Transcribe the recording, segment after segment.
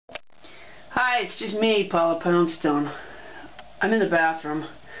Hi, it's just me, Paula Poundstone. I'm in the bathroom.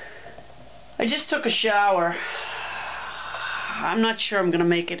 I just took a shower. I'm not sure I'm going to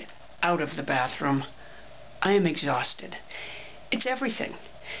make it out of the bathroom. I am exhausted. It's everything.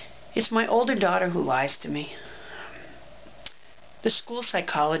 It's my older daughter who lies to me. The school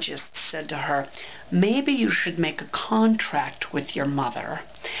psychologist said to her, maybe you should make a contract with your mother,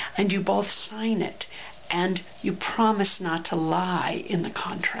 and you both sign it, and you promise not to lie in the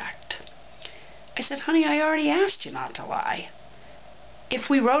contract. I said, honey, I already asked you not to lie. If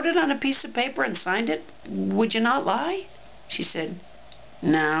we wrote it on a piece of paper and signed it, would you not lie? She said,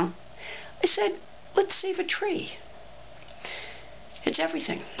 no. I said, let's save a tree. It's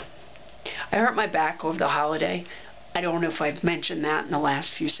everything. I hurt my back over the holiday. I don't know if I've mentioned that in the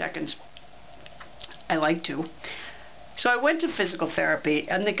last few seconds. I like to. So I went to physical therapy,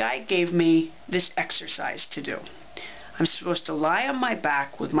 and the guy gave me this exercise to do. I'm supposed to lie on my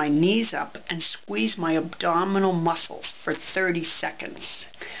back with my knees up and squeeze my abdominal muscles for 30 seconds.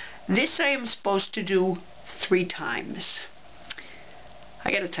 This I am supposed to do 3 times.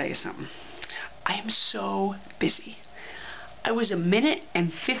 I gotta tell you something. I am so busy. I was 1 minute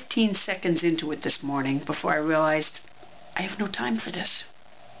and 15 seconds into it this morning before I realized I have no time for this.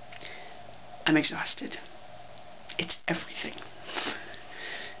 I'm exhausted. It's everything.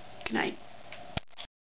 Good night.